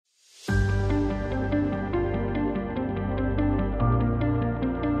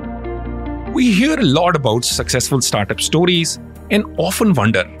We hear a lot about successful startup stories and often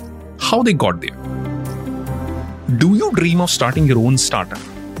wonder how they got there. Do you dream of starting your own startup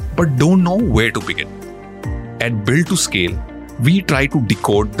but don't know where to begin? At Build to Scale, we try to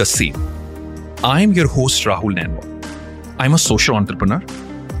decode the same. I am your host Rahul Nainwal. I'm a social entrepreneur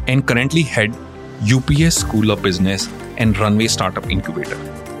and currently head UPES School of Business and Runway Startup Incubator.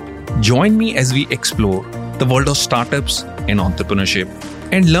 Join me as we explore the world of startups and entrepreneurship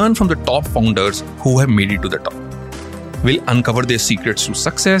and learn from the top founders who have made it to the top. We'll uncover their secrets to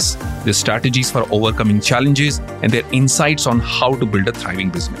success, their strategies for overcoming challenges, and their insights on how to build a thriving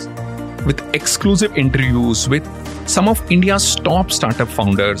business. With exclusive interviews with some of India's top startup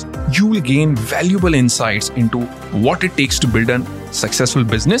founders, you will gain valuable insights into what it takes to build a successful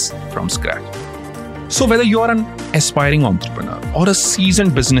business from scratch. So whether you are an aspiring entrepreneur or a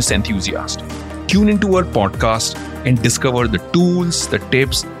seasoned business enthusiast, tune into our podcast and discover the tools, the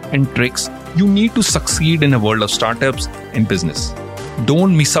tips, and tricks you need to succeed in a world of startups and business.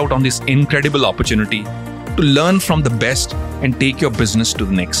 Don't miss out on this incredible opportunity to learn from the best and take your business to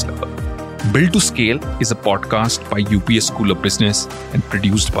the next level. Build to Scale is a podcast by UPES School of Business and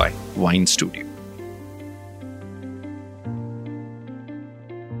produced by WYN Studio.